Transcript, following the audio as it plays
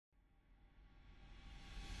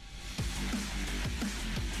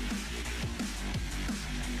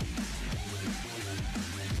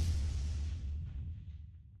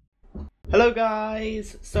Hello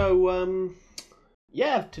guys,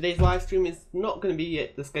 yeah, today's live stream is not going to be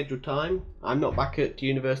at the scheduled time. I'm not back at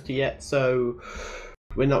university yet, so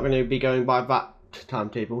we're not going to be going by that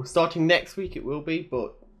timetable. Starting next week it will be,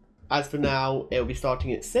 but as for now it'll be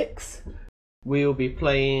starting at 6. We'll be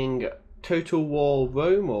playing Total War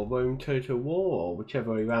Rome, or Rome Total War, or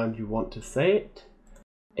whichever way around you want to say it.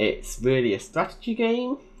 It's really a strategy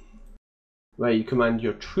game where you command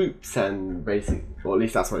your troops and or at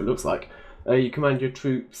least that's what it looks like. You command your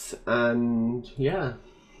troops and yeah,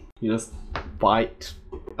 you just fight.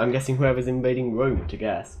 I'm guessing whoever's invading Rome, to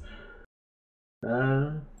guess.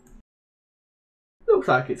 Looks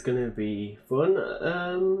like it's gonna be fun.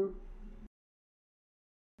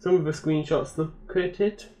 Some of the screenshots look at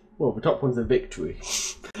it. Well, the top one's a victory.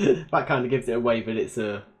 That kind of gives it away that it's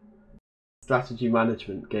a strategy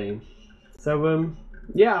management game. So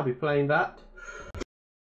yeah, I'll be playing that.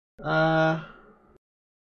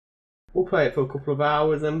 We'll play it for a couple of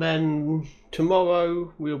hours, and then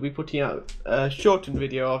tomorrow we'll be putting out a shortened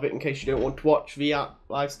video of it in case you don't want to watch the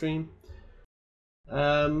live stream.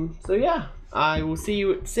 So yeah, I will see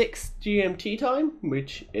you at 6 GMT time,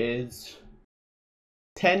 which is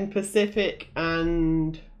 10 Pacific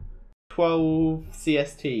and 12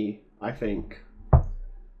 CST, I think.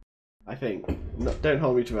 No, don't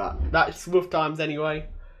hold me to that. That's rough times anyway.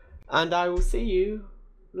 And I will see you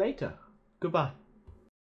later. Goodbye.